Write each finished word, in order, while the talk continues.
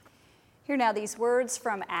Hear now these words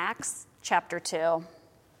from Acts chapter 2.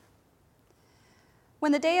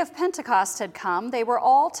 When the day of Pentecost had come, they were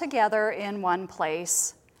all together in one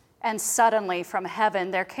place. And suddenly from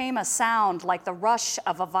heaven there came a sound like the rush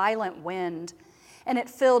of a violent wind, and it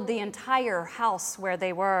filled the entire house where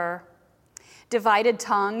they were. Divided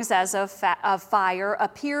tongues as of fire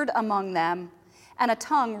appeared among them, and a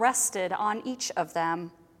tongue rested on each of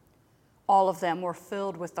them. All of them were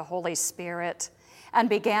filled with the Holy Spirit and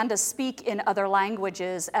began to speak in other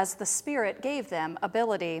languages as the Spirit gave them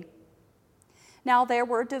ability. Now there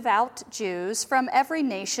were devout Jews from every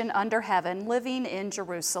nation under heaven living in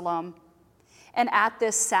Jerusalem. And at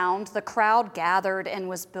this sound the crowd gathered and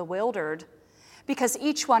was bewildered, because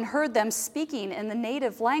each one heard them speaking in the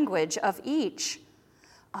native language of each.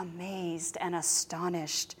 Amazed and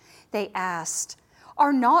astonished, they asked,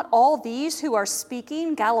 "Are not all these who are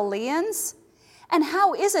speaking Galileans? And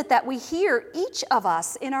how is it that we hear each of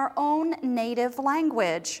us in our own native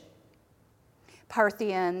language?"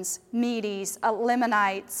 Parthians, Medes,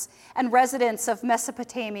 Lamanites, and residents of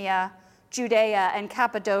Mesopotamia, Judea and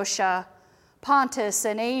Cappadocia, Pontus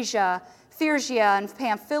and Asia, Phrygia and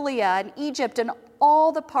Pamphylia and Egypt and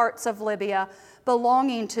all the parts of Libya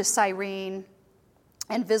belonging to Cyrene,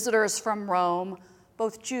 and visitors from Rome,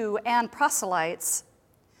 both Jew and proselytes,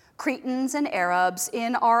 Cretans and Arabs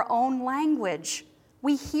in our own language.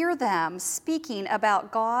 We hear them speaking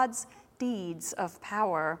about God's deeds of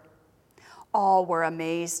power. All were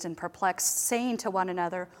amazed and perplexed, saying to one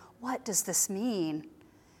another, "What does this mean?"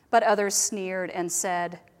 But others sneered and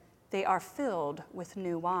said, "They are filled with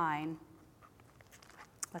new wine."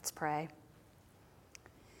 Let's pray.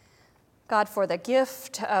 God, for the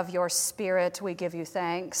gift of your Spirit, we give you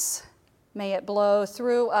thanks. May it blow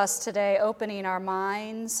through us today, opening our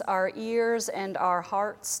minds, our ears, and our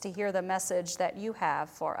hearts to hear the message that you have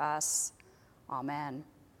for us. Amen.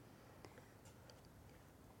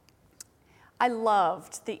 I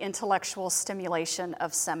loved the intellectual stimulation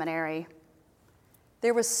of seminary.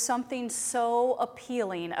 There was something so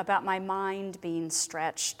appealing about my mind being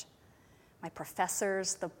stretched. My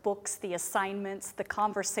professors, the books, the assignments, the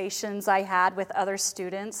conversations I had with other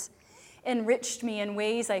students enriched me in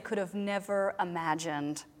ways I could have never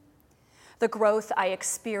imagined. The growth I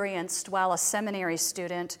experienced while a seminary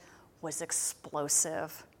student was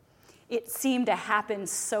explosive. It seemed to happen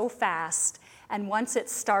so fast, and once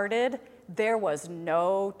it started, there was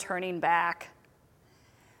no turning back.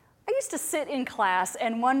 I used to sit in class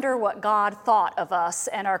and wonder what God thought of us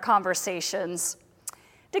and our conversations.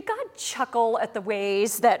 Did God chuckle at the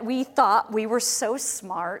ways that we thought we were so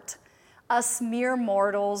smart, us mere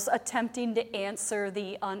mortals attempting to answer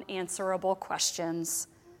the unanswerable questions?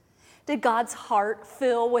 Did God's heart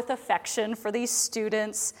fill with affection for these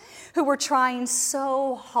students who were trying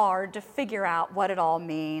so hard to figure out what it all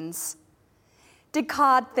means? Did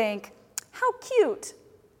God think, "How cute,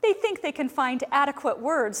 they think they can find adequate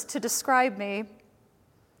words to describe me"?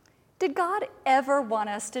 Did God ever want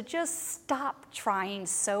us to just stop trying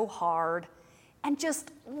so hard and just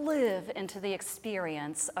live into the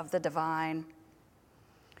experience of the divine?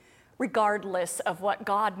 Regardless of what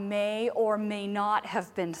God may or may not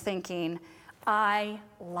have been thinking, I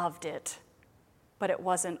loved it, but it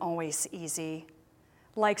wasn't always easy.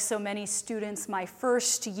 Like so many students, my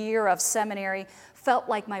first year of seminary felt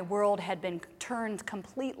like my world had been turned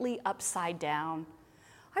completely upside down.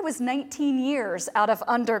 I was 19 years out of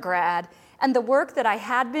undergrad, and the work that I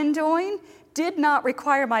had been doing did not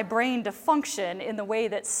require my brain to function in the way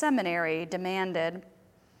that seminary demanded.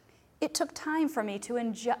 It took time for me to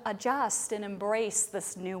adjust and embrace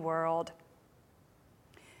this new world.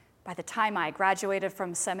 By the time I graduated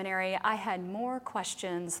from seminary, I had more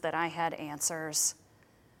questions than I had answers,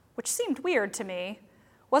 which seemed weird to me.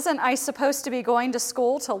 Wasn't I supposed to be going to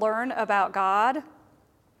school to learn about God?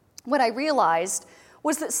 What I realized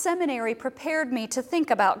was that seminary prepared me to think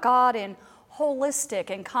about God in holistic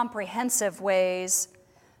and comprehensive ways,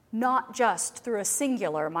 not just through a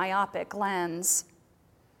singular myopic lens.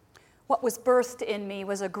 What was birthed in me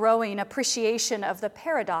was a growing appreciation of the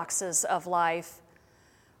paradoxes of life.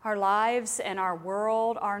 Our lives and our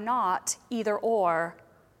world are not either or.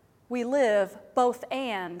 We live both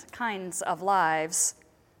and kinds of lives.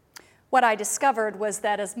 What I discovered was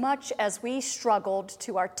that as much as we struggled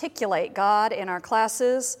to articulate God in our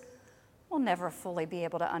classes, we'll never fully be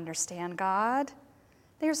able to understand God.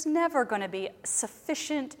 There's never going to be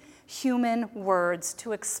sufficient human words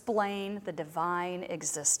to explain the divine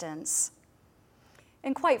existence.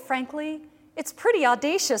 And quite frankly, it's pretty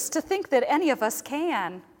audacious to think that any of us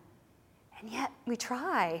can. And yet we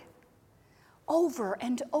try over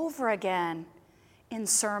and over again in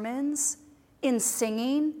sermons, in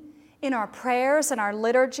singing, in our prayers and our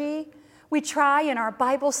liturgy. We try in our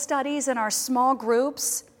Bible studies and our small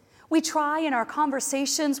groups. We try in our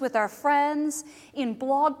conversations with our friends, in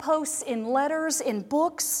blog posts, in letters, in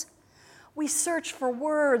books. We search for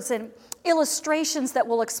words and illustrations that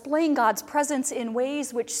will explain God's presence in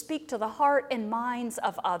ways which speak to the heart and minds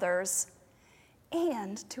of others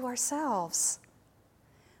and to ourselves.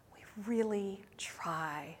 We really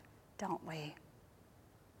try, don't we?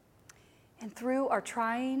 And through our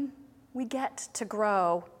trying, we get to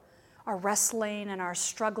grow. Our wrestling and our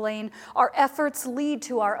struggling, our efforts lead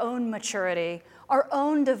to our own maturity, our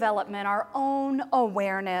own development, our own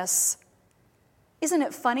awareness. Isn't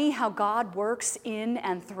it funny how God works in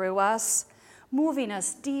and through us, moving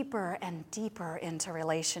us deeper and deeper into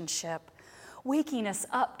relationship, waking us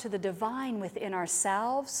up to the divine within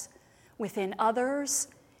ourselves, within others,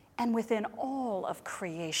 and within all of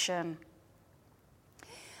creation?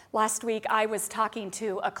 Last week, I was talking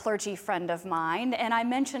to a clergy friend of mine, and I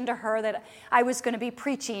mentioned to her that I was going to be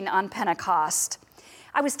preaching on Pentecost.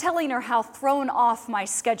 I was telling her how thrown off my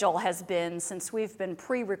schedule has been since we've been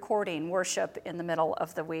pre-recording worship in the middle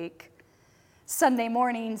of the week. Sunday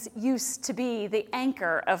mornings used to be the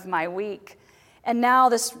anchor of my week, and now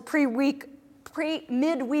this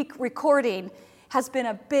midweek recording has been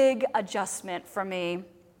a big adjustment for me.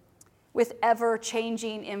 With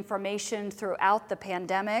ever-changing information throughout the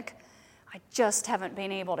pandemic, I just haven't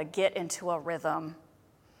been able to get into a rhythm.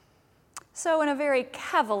 So in a very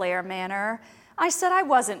cavalier manner, I said I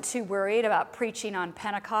wasn't too worried about preaching on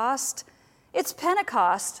Pentecost. It's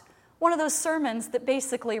Pentecost, one of those sermons that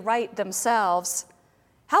basically write themselves.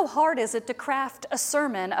 How hard is it to craft a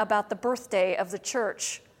sermon about the birthday of the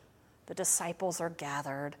church? The disciples are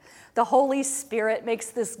gathered. The Holy Spirit makes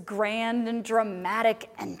this grand and dramatic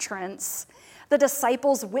entrance. The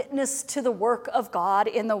disciples witness to the work of God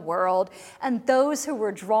in the world, and those who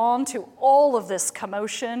were drawn to all of this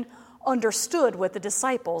commotion understood what the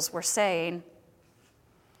disciples were saying.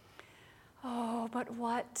 Oh, but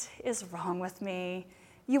what is wrong with me?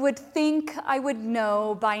 You would think I would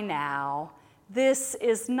know by now. This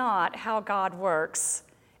is not how God works.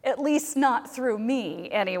 At least not through me,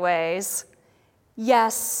 anyways.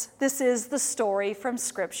 Yes, this is the story from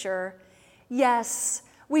Scripture. Yes,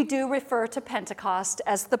 we do refer to Pentecost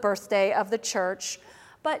as the birthday of the church,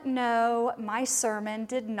 but no, my sermon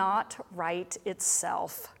did not write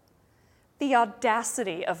itself. The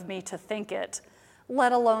audacity of me to think it,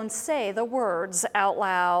 let alone say the words out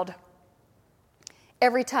loud.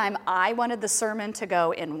 Every time I wanted the sermon to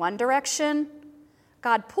go in one direction,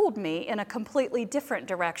 God pulled me in a completely different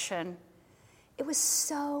direction. It was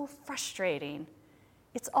so frustrating.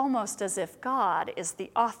 It's almost as if God is the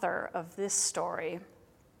author of this story.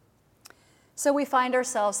 So we find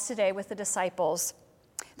ourselves today with the disciples.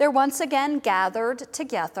 They're once again gathered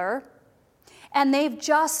together, and they've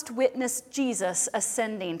just witnessed Jesus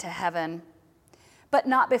ascending to heaven, but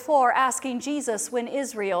not before asking Jesus when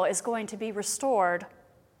Israel is going to be restored.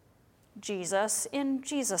 Jesus, in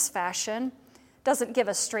Jesus fashion, doesn't give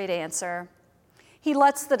a straight answer. He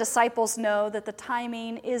lets the disciples know that the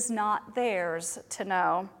timing is not theirs to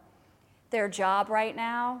know. Their job right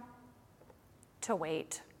now, to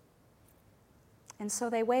wait. And so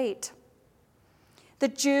they wait. The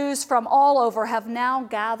Jews from all over have now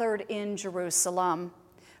gathered in Jerusalem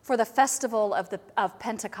for the festival of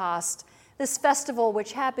Pentecost, this festival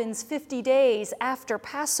which happens 50 days after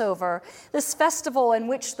Passover, this festival in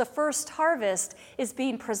which the first harvest is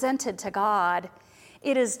being presented to God.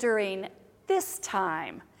 It is during this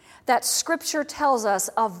time that Scripture tells us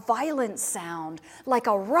a violent sound, like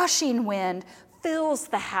a rushing wind, fills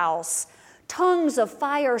the house. Tongues of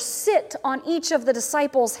fire sit on each of the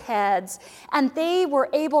disciples' heads, and they were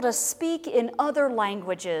able to speak in other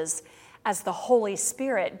languages as the Holy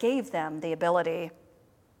Spirit gave them the ability.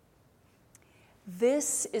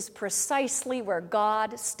 This is precisely where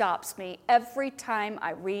God stops me every time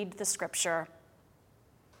I read the Scripture.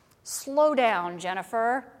 Slow down,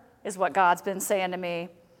 Jennifer, is what God's been saying to me.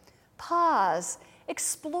 Pause,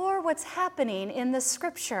 explore what's happening in the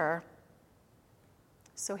Scripture.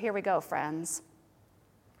 So here we go, friends.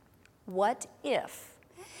 What if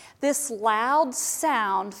this loud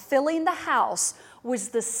sound filling the house was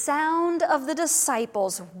the sound of the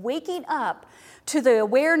disciples waking up to the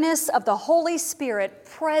awareness of the Holy Spirit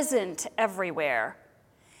present everywhere?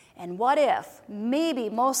 And what if, maybe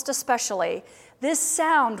most especially, this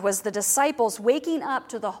sound was the disciples waking up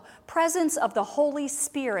to the presence of the Holy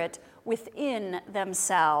Spirit within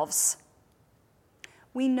themselves?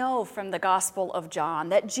 We know from the Gospel of John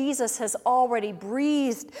that Jesus has already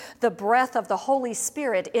breathed the breath of the Holy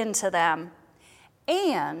Spirit into them.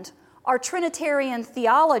 And Our Trinitarian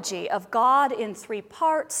theology of God in three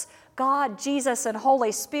parts, God, Jesus, and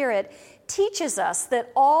Holy Spirit, teaches us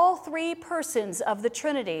that all three persons of the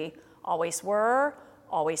Trinity always were,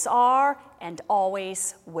 always are, and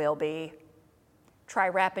always will be. Try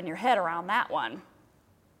wrapping your head around that one.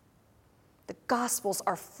 The Gospels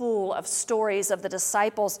are full of stories of the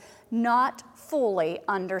disciples not fully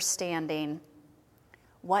understanding.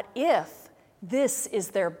 What if this is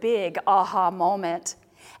their big aha moment?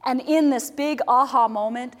 And in this big aha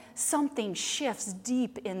moment, something shifts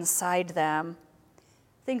deep inside them.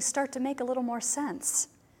 Things start to make a little more sense.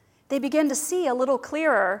 They begin to see a little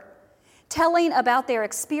clearer. Telling about their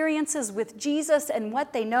experiences with Jesus and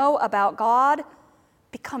what they know about God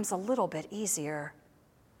becomes a little bit easier.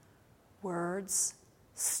 Words,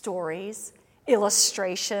 stories,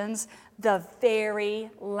 illustrations, the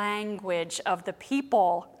very language of the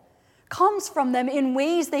people comes from them in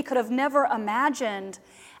ways they could have never imagined,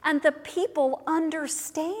 and the people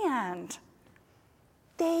understand.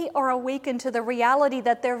 They are awakened to the reality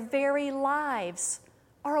that their very lives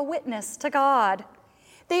are a witness to God.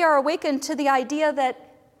 They are awakened to the idea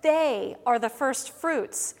that they are the first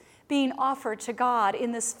fruits being offered to God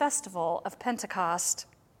in this festival of Pentecost.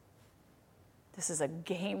 This is a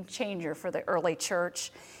game changer for the early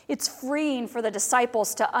church. It's freeing for the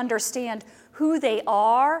disciples to understand who they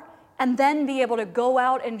are and then be able to go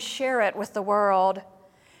out and share it with the world.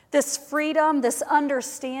 This freedom, this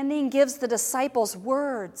understanding gives the disciples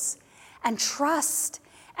words and trust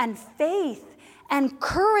and faith and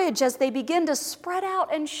courage as they begin to spread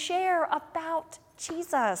out and share about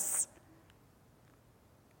Jesus.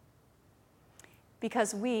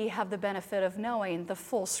 Because we have the benefit of knowing the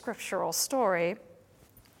full scriptural story.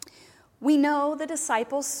 We know the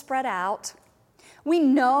disciples spread out. We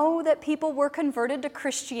know that people were converted to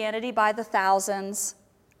Christianity by the thousands.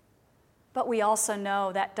 But we also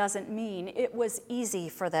know that doesn't mean it was easy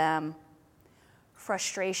for them.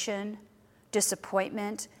 Frustration,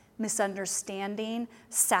 disappointment, misunderstanding,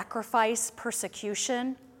 sacrifice,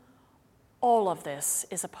 persecution, all of this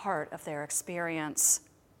is a part of their experience.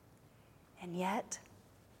 And yet,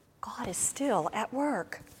 God is still at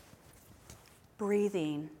work,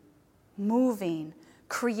 breathing, moving,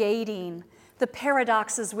 creating. The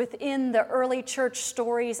paradoxes within the early church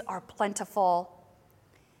stories are plentiful.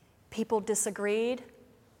 People disagreed,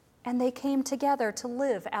 and they came together to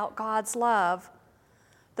live out God's love.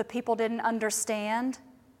 The people didn't understand,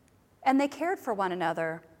 and they cared for one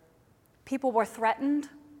another. People were threatened,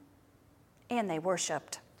 and they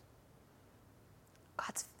worshiped.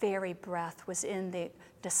 God's very breath was in the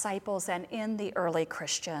disciples and in the early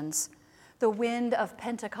Christians. The wind of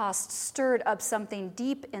Pentecost stirred up something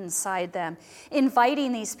deep inside them,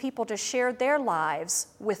 inviting these people to share their lives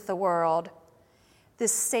with the world.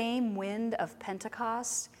 This same wind of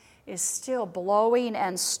Pentecost is still blowing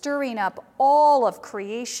and stirring up all of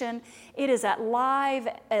creation. It is alive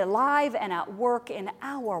and at work in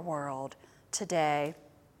our world today.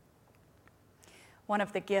 One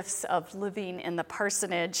of the gifts of living in the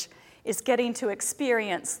parsonage is getting to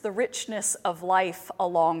experience the richness of life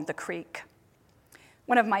along the creek.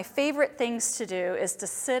 One of my favorite things to do is to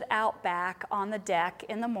sit out back on the deck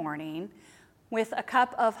in the morning with a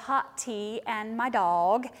cup of hot tea and my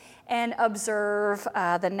dog and observe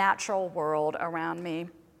the natural world around me.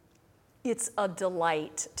 It's a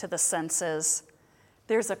delight to the senses.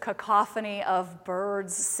 There's a cacophony of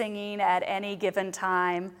birds singing at any given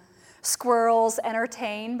time, squirrels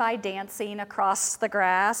entertained by dancing across the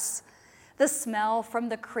grass. The smell from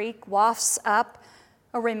the creek wafts up,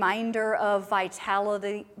 a reminder of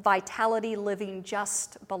vitality living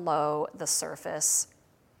just below the surface.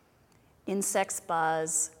 Insects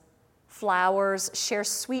buzz, flowers share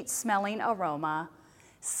sweet-smelling aroma,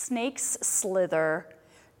 snakes slither,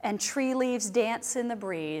 and tree leaves dance in the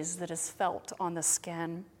breeze that is felt on the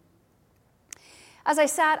skin. As I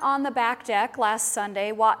sat on the back deck last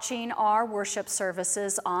Sunday watching our worship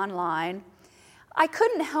services online, I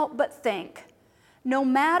couldn't help but think, no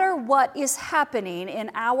matter what is happening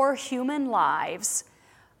in our human lives,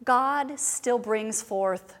 God still brings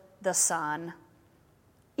forth the sun.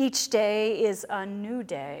 Each day is a new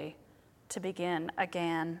day to begin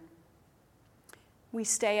again. We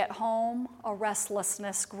stay at home, a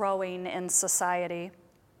restlessness growing in society,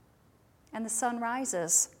 and the sun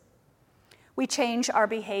rises. We change our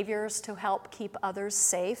behaviors to help keep others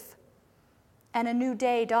safe, and a new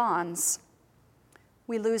day dawns.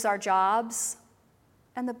 We lose our jobs,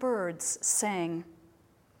 and the birds sing.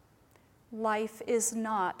 Life is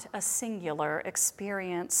not a singular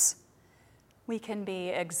experience. We can be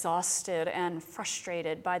exhausted and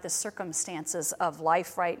frustrated by the circumstances of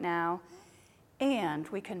life right now, And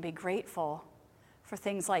we can be grateful for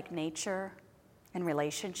things like nature and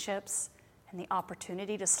relationships and the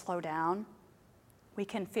opportunity to slow down. We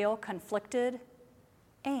can feel conflicted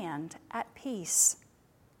and at peace.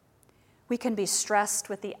 We can be stressed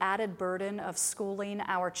with the added burden of schooling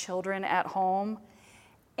our children at home,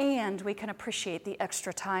 and we can appreciate the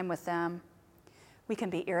extra time with them. We can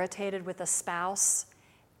be irritated with a spouse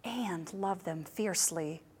and love them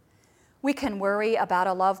fiercely. We can worry about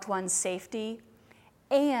a loved one's safety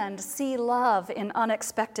and see love in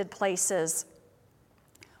unexpected places.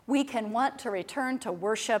 We can want to return to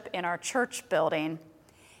worship in our church building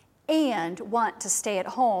and want to stay at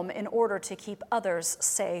home in order to keep others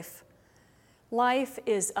safe. Life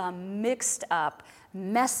is a mixed up,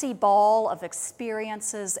 messy ball of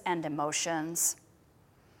experiences and emotions.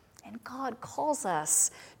 And God calls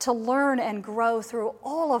us to learn and grow through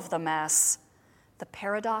all of the mess, the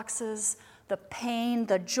paradoxes, the pain,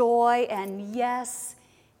 the joy, and yes,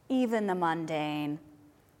 even the mundane.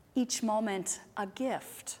 Each moment a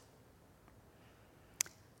gift.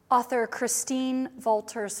 Author Christine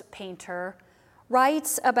Wolters Painter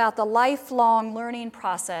writes about the lifelong learning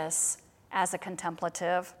process as a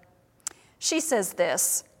contemplative. She says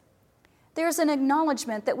this: "There's an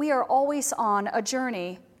acknowledgement that we are always on a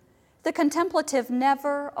journey. The contemplative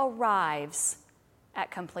never arrives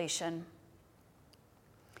at completion."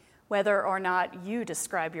 Whether or not you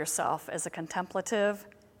describe yourself as a contemplative,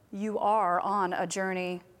 you are on a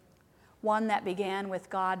journey, one that began with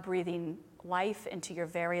God breathing life into your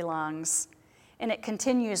very lungs, and it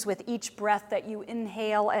continues with each breath that you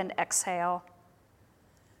inhale and exhale.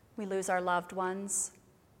 We lose our loved ones,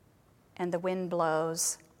 and the wind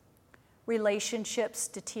blows. Relationships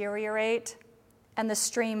deteriorate, and the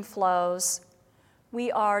stream flows.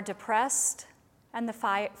 We are depressed, and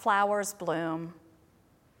the flowers bloom.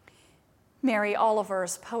 Mary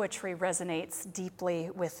Oliver's poetry resonates deeply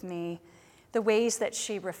with me. The ways that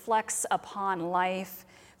she reflects upon life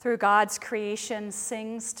through God's creation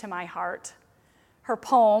sings to my heart. Her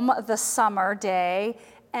poem, The Summer Day,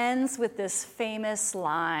 ends with this famous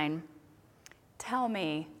line: "Tell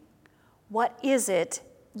me, what is it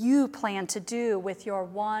you plan to do with your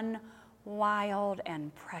one wild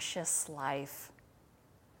and precious life?"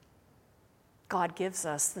 God gives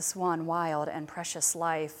us this one wild and precious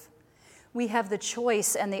life. We have the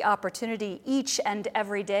choice and the opportunity each and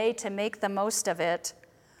every day to make the most of it.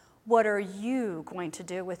 What are you going to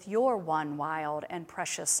do with your one wild and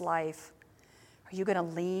precious life? Are you going to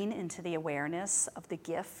lean into the awareness of the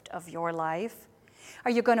gift of your life?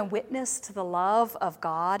 Are you going to witness to the love of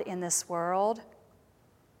God in this world?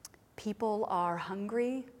 People are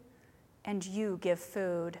hungry, and you give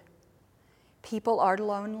food. People are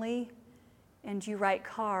lonely, and you write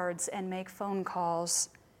cards and make phone calls.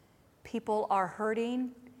 People are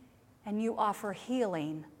hurting, and you offer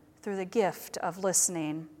healing through the gift of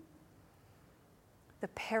listening. The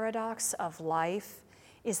paradox of life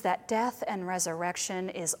is that death and resurrection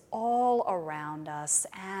is all around us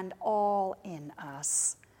and all in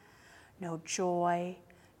us. No joy,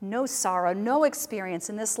 no sorrow, no experience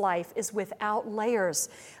in this life is without layers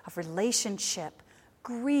of relationship,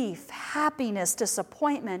 grief, happiness,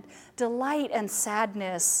 disappointment, delight, and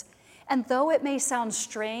sadness. And though it may sound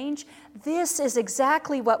strange, this is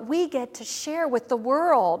exactly what we get to share with the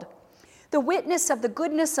world. The witness of the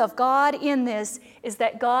goodness of God in this is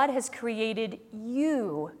that God has created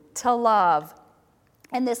you to love.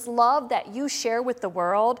 And this love that you share with the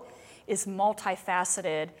world is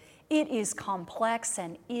multifaceted. It is complex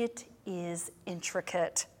and it is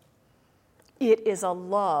intricate. It is a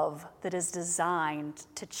love that is designed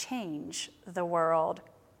to change the world.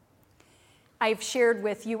 I've shared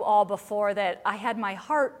with you all before that I had my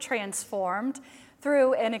heart transformed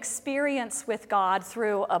through an experience with God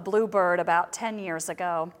through a bluebird about 10 years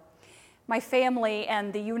ago. My family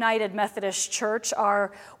and the United Methodist Church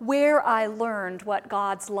are where I learned what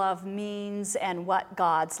God's love means and what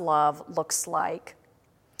God's love looks like.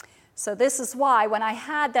 So this is why when I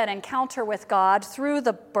had that encounter with God through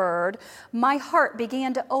the bird, my heart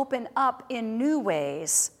began to open up in new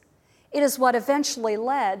ways. It is what eventually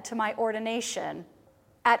led to my ordination.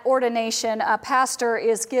 At ordination, a pastor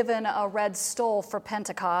is given a red stole for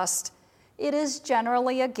Pentecost. It is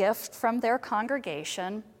generally a gift from their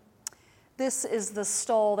congregation. This is the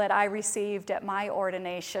stole that I received at my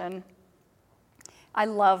ordination. I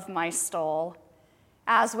love my stole.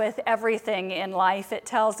 As with everything in life, it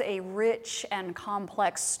tells a rich and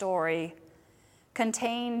complex story.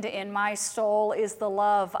 Contained in my stole is the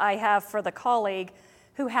love I have for the colleague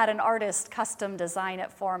who had an artist custom design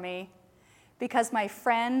it for me. Because my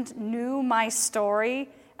friend knew my story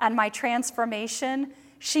and my transformation,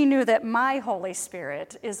 she knew that my Holy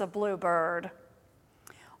Spirit is a blue bird.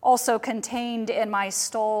 Also contained in my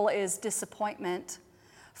stole is disappointment,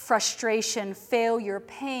 frustration, failure,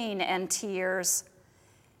 pain, and tears.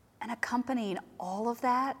 And accompanying all of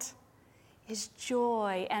that is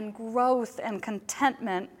joy and growth and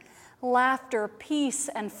contentment, laughter, peace,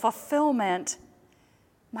 and fulfillment.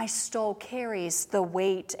 My stole carries the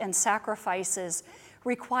weight and sacrifices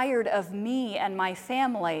required of me and my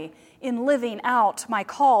family in living out my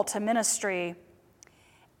call to ministry.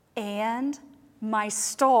 And my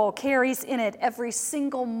stole carries in it every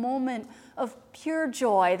single moment of pure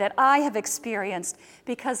joy that I have experienced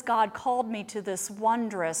because God called me to this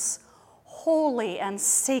wondrous, holy, and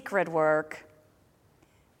sacred work.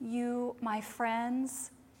 You, my friends,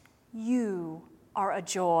 you are a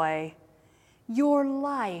joy. Your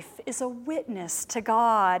life is a witness to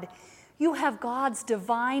God. You have God's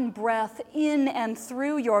divine breath in and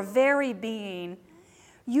through your very being.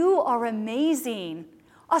 You are amazing,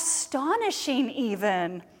 astonishing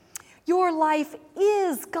even. Your life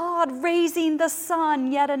is God raising the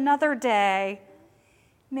sun yet another day.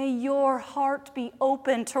 May your heart be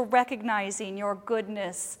open to recognizing your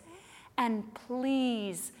goodness. And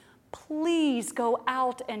please, please go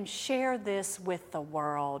out and share this with the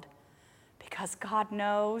world, because God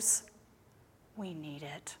knows we need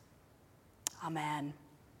it. Amen.